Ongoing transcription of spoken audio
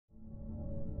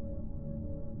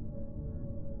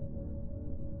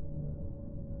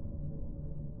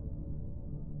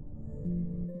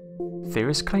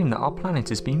Theorists claim that our planet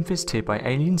has been visited by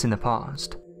aliens in the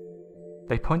past.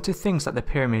 They point to things like the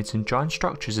pyramids and giant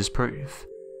structures as proof.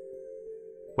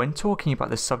 When talking about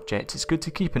this subject, it's good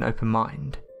to keep an open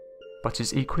mind, but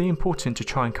it's equally important to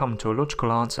try and come to a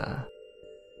logical answer.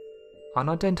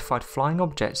 Unidentified flying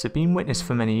objects have been witnessed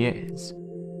for many years,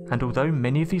 and although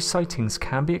many of these sightings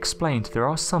can be explained, there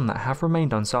are some that have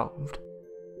remained unsolved.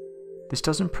 This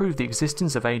doesn't prove the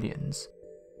existence of aliens,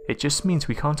 it just means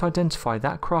we can't identify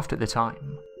that craft at the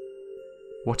time.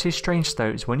 What is strange though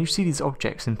is when you see these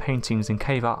objects in paintings and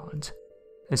cave art,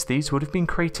 as these would have been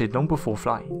created long before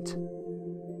flight.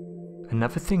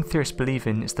 Another thing theorists believe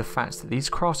in is the fact that these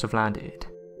crafts have landed,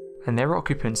 and their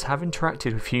occupants have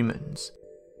interacted with humans.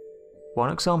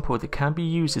 One example that can be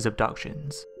used is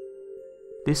abductions.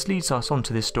 This leads us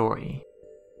onto this story.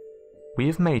 We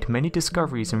have made many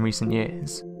discoveries in recent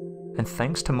years, and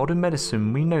thanks to modern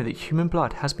medicine we know that human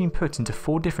blood has been put into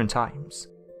 4 different types: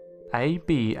 A,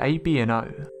 B, AB and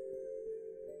O.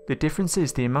 The difference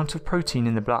is the amount of protein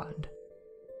in the blood.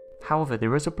 However,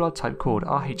 there is a blood type called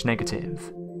Rh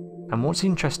negative, and what's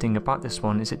interesting about this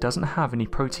one is it doesn't have any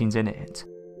proteins in it.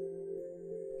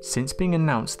 Since being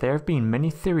announced, there have been many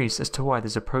theories as to why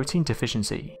there's a protein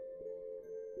deficiency.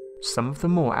 Some of the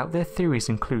more out there theories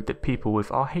include that people with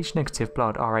Rh negative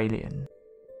blood are alien.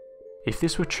 If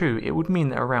this were true, it would mean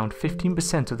that around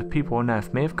 15% of the people on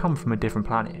Earth may have come from a different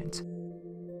planet.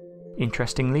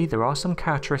 Interestingly, there are some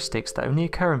characteristics that only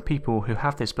occur in people who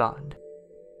have this blood.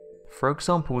 For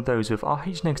example, those with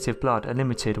Rh negative blood are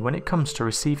limited when it comes to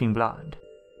receiving blood,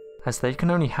 as they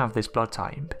can only have this blood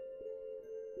type.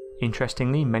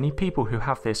 Interestingly, many people who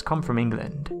have this come from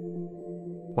England.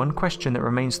 One question that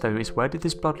remains though is, where did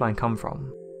this bloodline come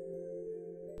from?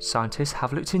 Scientists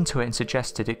have looked into it and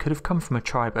suggested it could have come from a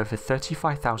tribe over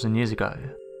 35,000 years ago.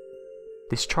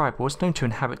 This tribe was known to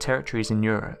inhabit territories in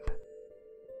Europe.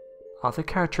 Other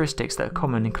characteristics that are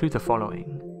common include the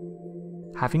following: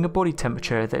 having a body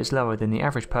temperature that is lower than the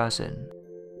average person,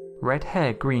 red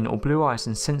hair, green or blue eyes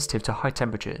and sensitive to high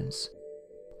temperatures,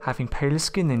 having paler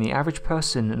skin than the average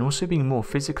person and also being more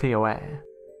physically aware.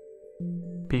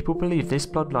 People believe this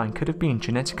bloodline could have been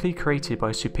genetically created by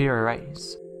a superior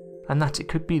race, and that it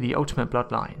could be the ultimate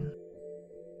bloodline.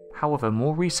 However,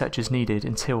 more research is needed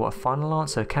until a final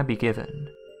answer can be given.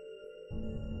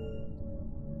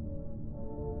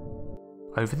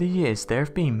 Over the years, there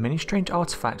have been many strange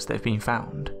artifacts that have been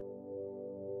found.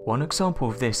 One example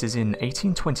of this is in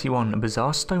 1821 a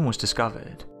bizarre stone was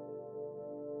discovered.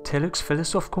 Tilloch's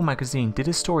Philosophical magazine did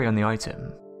a story on the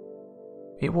item.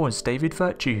 It was David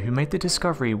Virtue who made the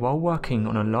discovery while working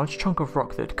on a large chunk of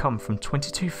rock that had come from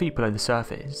 22 feet below the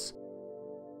surface.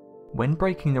 When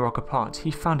breaking the rock apart,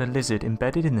 he found a lizard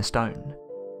embedded in the stone.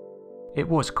 It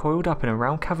was coiled up in a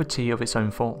round cavity of its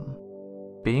own form,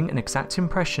 being an exact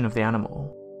impression of the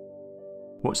animal.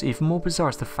 What's even more bizarre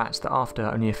is the fact that after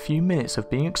only a few minutes of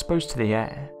being exposed to the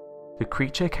air, the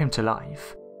creature came to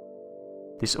life.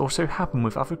 This also happened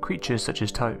with other creatures such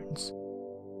as toads.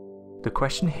 The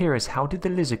question here is, how did the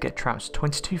lizard get trapped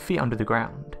 22 feet under the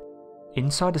ground,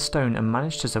 inside a stone, and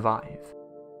manage to survive?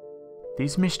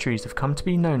 These mysteries have come to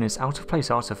be known as out-of-place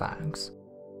artifacts.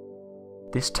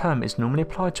 This term is normally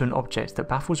applied to an object that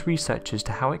baffles researchers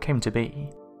to how it came to be.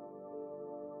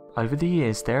 Over the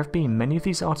years, there have been many of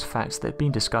these artifacts that have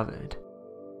been discovered.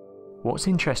 What's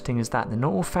interesting is that they're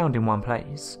not all found in one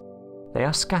place. They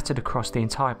are scattered across the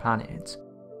entire planet.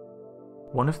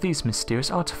 One of these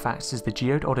mysterious artifacts is the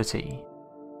Geode oddity.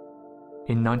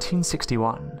 In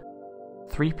 1961,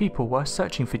 3 people were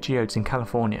searching for geodes in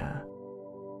California.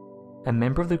 A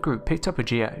member of the group picked up a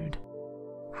geode.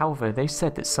 However, they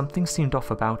said that something seemed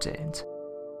off about it.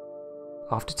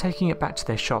 After taking it back to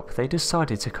their shop, they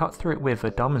decided to cut through it with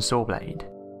a diamond saw blade.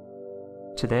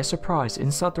 To their surprise,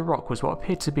 inside the rock was what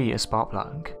appeared to be a spark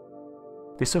plug.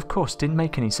 This of course didn't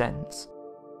make any sense.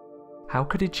 How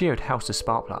could a geode house a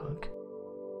spark plug?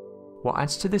 What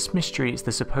adds to this mystery is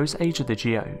the supposed age of the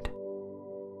geode.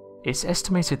 It's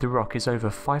estimated the rock is over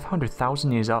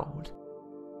 500,000 years old.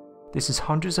 This is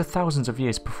hundreds of thousands of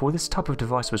years before this type of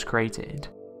device was created.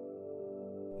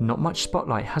 Not much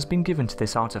spotlight has been given to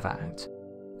this artifact,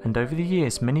 and over the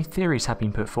years many theories have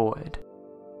been put forward.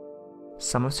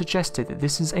 Some have suggested that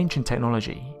this is ancient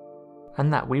technology,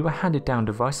 and that we were handed down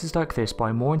devices like this by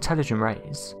a more intelligent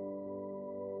race.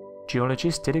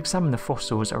 Geologists did examine the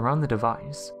fossils around the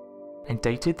device, and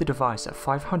dated the device at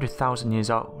 500,000 years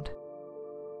old.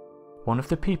 One of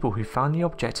the people who found the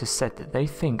object has said that they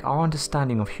think our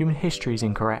understanding of human history is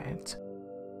incorrect.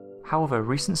 However,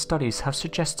 recent studies have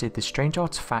suggested this strange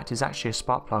artifact is actually a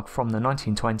spark plug from the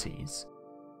 1920s.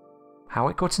 How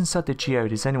it got inside the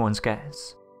geode is anyone's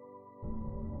guess.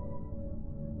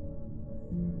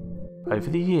 Over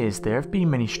the years, there have been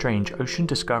many strange ocean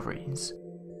discoveries.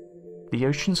 The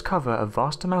oceans cover a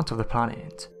vast amount of the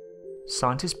planet.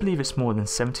 Scientists believe it's more than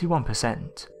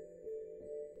 71%.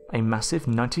 A massive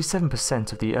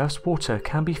 97% of the Earth's water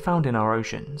can be found in our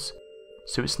oceans,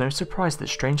 so it's no surprise that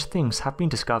strange things have been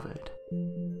discovered.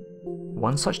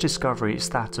 One such discovery is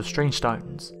that of strange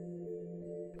stones.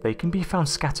 They can be found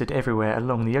scattered everywhere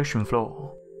along the ocean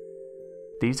floor.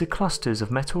 These are clusters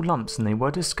of metal lumps, and they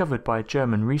were discovered by a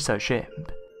German research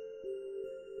ship.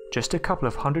 Just a couple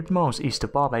of 100 miles east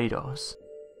of Barbados,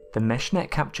 the mesh net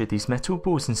captured these metal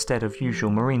balls instead of usual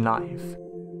marine life.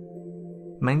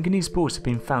 Manganese balls have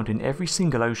been found in every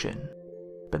single ocean,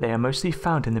 but they are mostly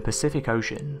found in the Pacific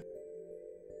Ocean.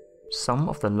 Some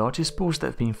of the largest balls that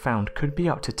have been found could be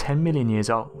up to 10 million years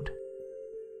old.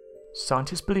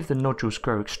 Scientists believe the nodules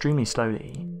grow extremely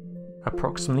slowly,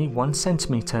 approximately 1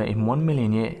 centimeter in 1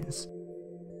 million years.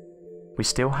 We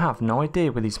still have no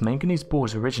idea where these manganese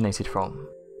balls originated from,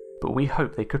 but we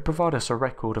hope they could provide us a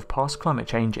record of past climate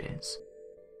changes.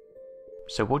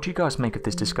 So what do you guys make of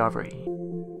this discovery?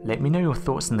 Let me know your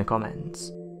thoughts in the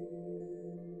comments.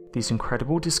 These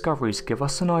incredible discoveries give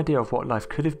us an idea of what life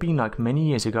could have been like many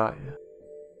years ago.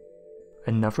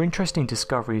 Another interesting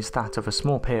discovery is that of a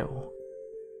small pill.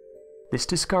 This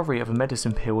discovery of a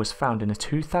medicine pill was found in a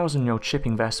 2,000-year-old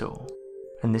shipping vessel,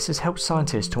 and this has helped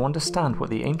scientists to understand what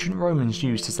the ancient Romans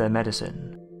used as their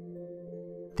medicine.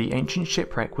 The ancient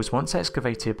shipwreck was once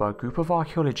excavated by a group of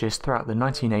archaeologists throughout the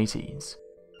 1980s,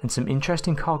 and some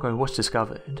interesting cargo was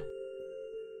discovered.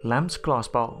 Lamps, glass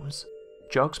bowls,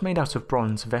 jugs made out of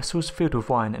bronze, vessels filled with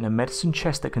wine, and a medicine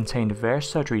chest that contained various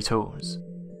surgery tools,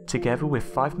 together with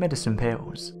 5 medicine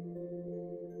pills.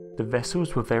 The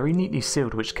vessels were very neatly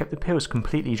sealed, which kept the pills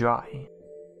completely dry.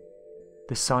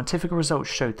 The scientific results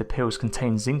showed the pills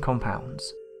contained zinc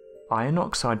compounds, iron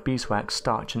oxide, beeswax,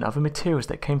 starch, and other materials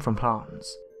that came from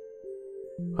plants.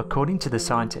 According to the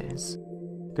scientists,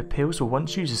 the pills were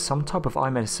once used as some type of eye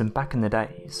medicine back in the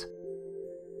days.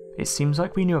 It seems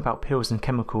like we knew about pills and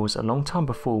chemicals a long time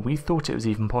before we thought it was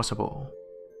even possible.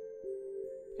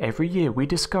 Every year we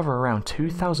discover around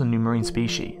 2,000 new marine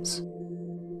species.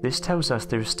 This tells us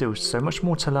there is still so much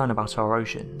more to learn about our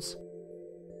oceans.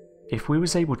 If we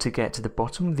was able to get to the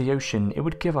bottom of the ocean, it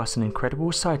would give us an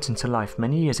incredible sight into life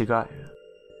many years ago.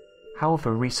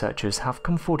 However, researchers have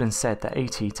come forward and said that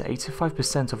 80 to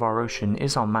 85% of our ocean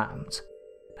is unmapped,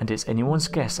 and it's anyone's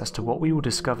guess as to what we will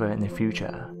discover in the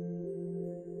future.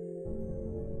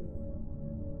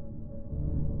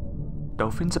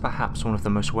 Dolphins are perhaps one of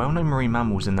the most well-known marine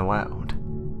mammals in the world.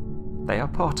 They are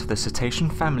part of the cetacean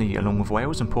family along with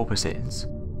whales and porpoises.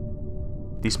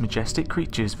 These majestic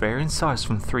creatures vary in size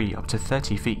from 3 up to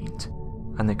 30 feet,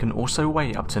 and they can also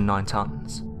weigh up to 9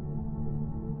 tons.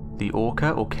 The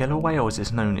orca or killer whale, as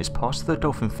it's known, is part of the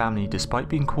dolphin family despite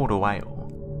being called a whale.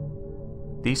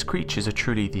 These creatures are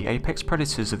truly the apex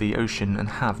predators of the ocean and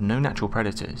have no natural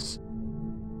predators.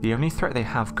 The only threat they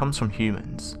have comes from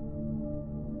humans.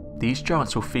 These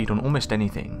giants will feed on almost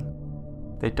anything.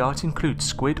 Their diet includes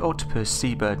squid, octopus,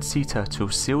 seabirds, sea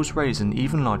turtles, seals, rays, and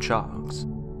even large sharks.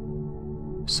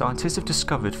 Scientists have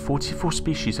discovered 44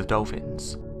 species of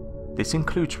dolphins. This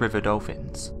includes river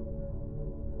dolphins.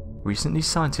 Recently,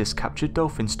 scientists captured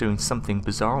dolphins doing something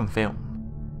bizarre on film.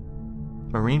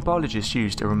 Marine biologists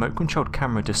used a remote-controlled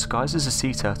camera disguised as a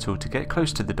sea turtle to get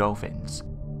close to the dolphins,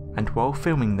 and while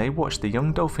filming they watched the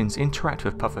young dolphins interact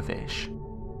with pufferfish.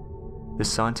 The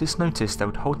scientists noticed they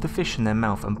would hold the fish in their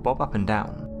mouth and bob up and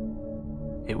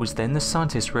down. It was then the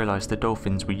scientists realised the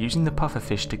dolphins were using the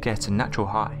pufferfish to get a natural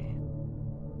high.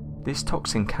 This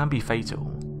toxin can be fatal,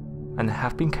 and there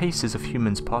have been cases of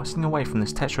humans passing away from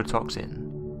this tetrodotoxin.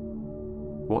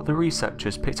 What the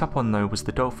researchers picked up on though was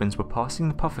the dolphins were passing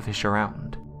the pufferfish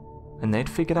around, and they had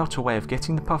figured out a way of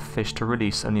getting the pufferfish to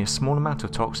release only a small amount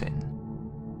of toxin.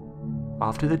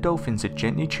 After the dolphins had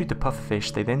gently chewed the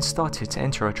pufferfish, they then started to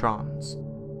enter a trance.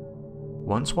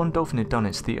 Once one dolphin had done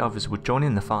it, the others would join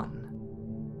in the fun.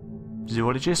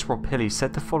 Zoologist Rob Pilley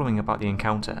said the following about the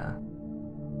encounter.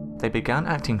 They began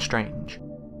acting strange,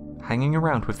 hanging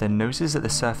around with their noses at the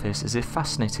surface as if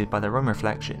fascinated by their own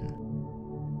reflection.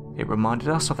 It reminded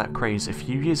us of that craze a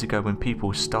few years ago when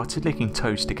people started licking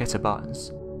toes to get a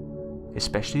buzz,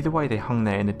 especially the way they hung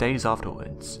there in the days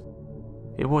afterwards.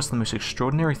 It was the most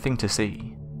extraordinary thing to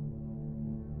see.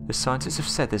 The scientists have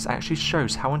said this actually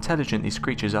shows how intelligent these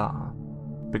creatures are,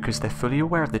 because they're fully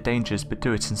aware of the dangers but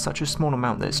do it in such a small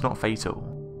amount that it's not fatal.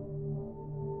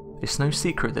 It's no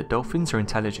secret that dolphins are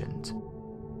intelligent.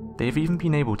 They have even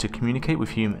been able to communicate with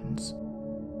humans.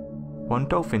 One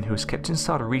dolphin who was kept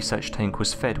inside a research tank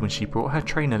was fed when she brought her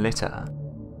trainer litter.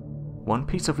 one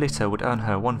piece of litter would earn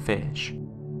her one fish.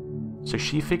 So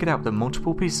she figured out that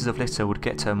multiple pieces of litter would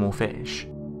get her more fish.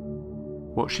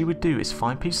 What she would do is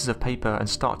find pieces of paper and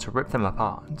start to rip them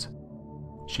apart.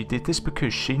 She did this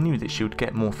because she knew that she would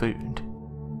get more food.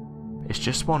 It's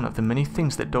just one of the many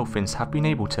things that dolphins have been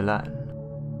able to learn.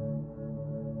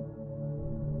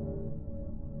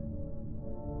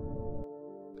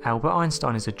 Albert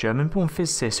Einstein is a German-born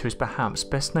physicist who is perhaps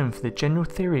best known for the general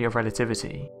theory of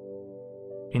relativity.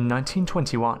 In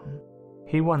 1921,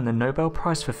 he won the Nobel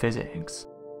Prize for Physics,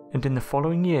 and in the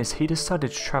following years he decided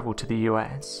to travel to the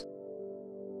US.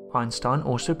 Einstein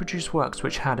also produced works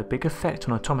which had a big effect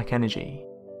on atomic energy.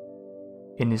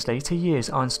 In his later years,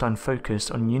 Einstein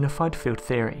focused on unified field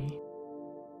theory.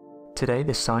 Today,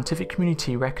 the scientific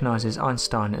community recognizes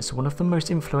Einstein as one of the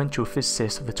most influential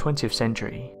physicists of the 20th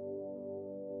century.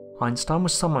 Einstein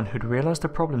was someone who'd realized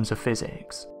the problems of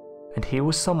physics, and he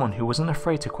was someone who wasn't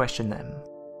afraid to question them.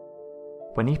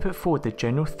 When he put forward the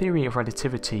general theory of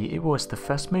relativity, it was the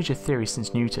first major theory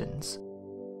since Newton's.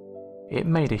 It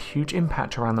made a huge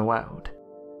impact around the world,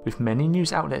 with many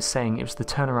news outlets saying it was the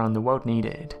turnaround the world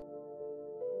needed.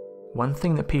 One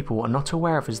thing that people are not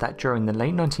aware of is that during the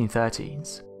late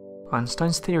 1930s,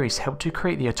 Einstein's theories helped to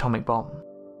create the atomic bomb.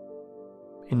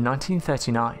 In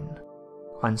 1939,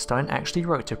 Einstein actually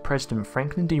wrote to President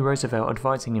Franklin D. Roosevelt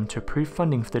advising him to approve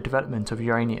funding for the development of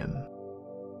uranium.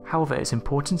 However, it's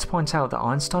important to point out that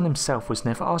Einstein himself was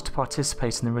never asked to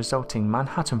participate in the resulting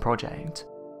Manhattan Project.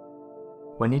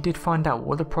 When he did find out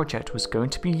what the project was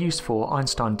going to be used for,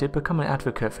 Einstein did become an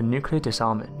advocate for nuclear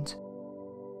disarmament.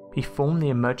 He formed the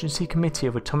Emergency Committee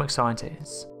of Atomic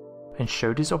Scientists and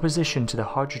showed his opposition to the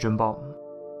hydrogen bomb.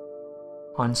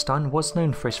 Einstein was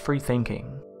known for his free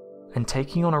thinking and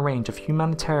taking on a range of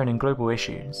humanitarian and global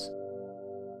issues.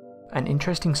 An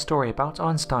interesting story about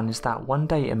Einstein is that one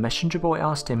day a messenger boy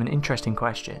asked him an interesting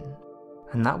question,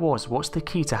 and that was, what's the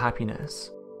key to happiness?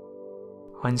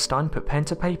 Einstein put pen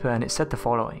to paper and it said the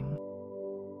following: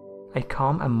 "A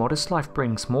calm and modest life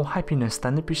brings more happiness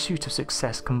than the pursuit of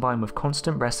success combined with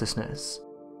constant restlessness."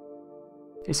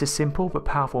 It's a simple but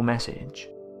powerful message.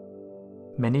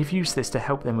 Many have used this to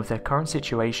help them with their current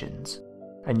situations,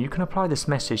 and you can apply this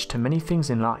message to many things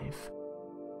in life.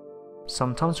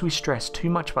 Sometimes we stress too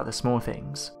much about the small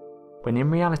things, when in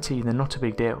reality they're not a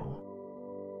big deal.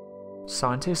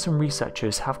 Scientists and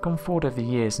researchers have gone forward over the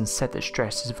years and said that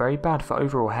stress is very bad for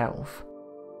overall health.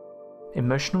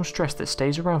 Emotional stress that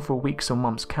stays around for weeks or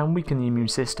months can weaken the immune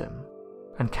system,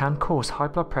 and can cause high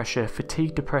blood pressure,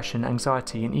 fatigue, depression,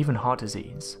 anxiety, and even heart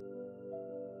disease.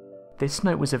 This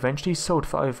note was eventually sold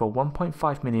for over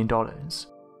 $1.5 million,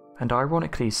 and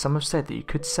ironically some have said that you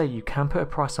could say you can put a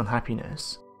price on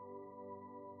happiness.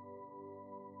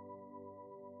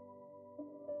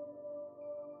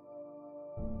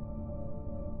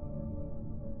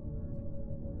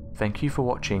 Thank you for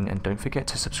watching, and don't forget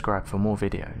to subscribe for more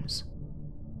videos.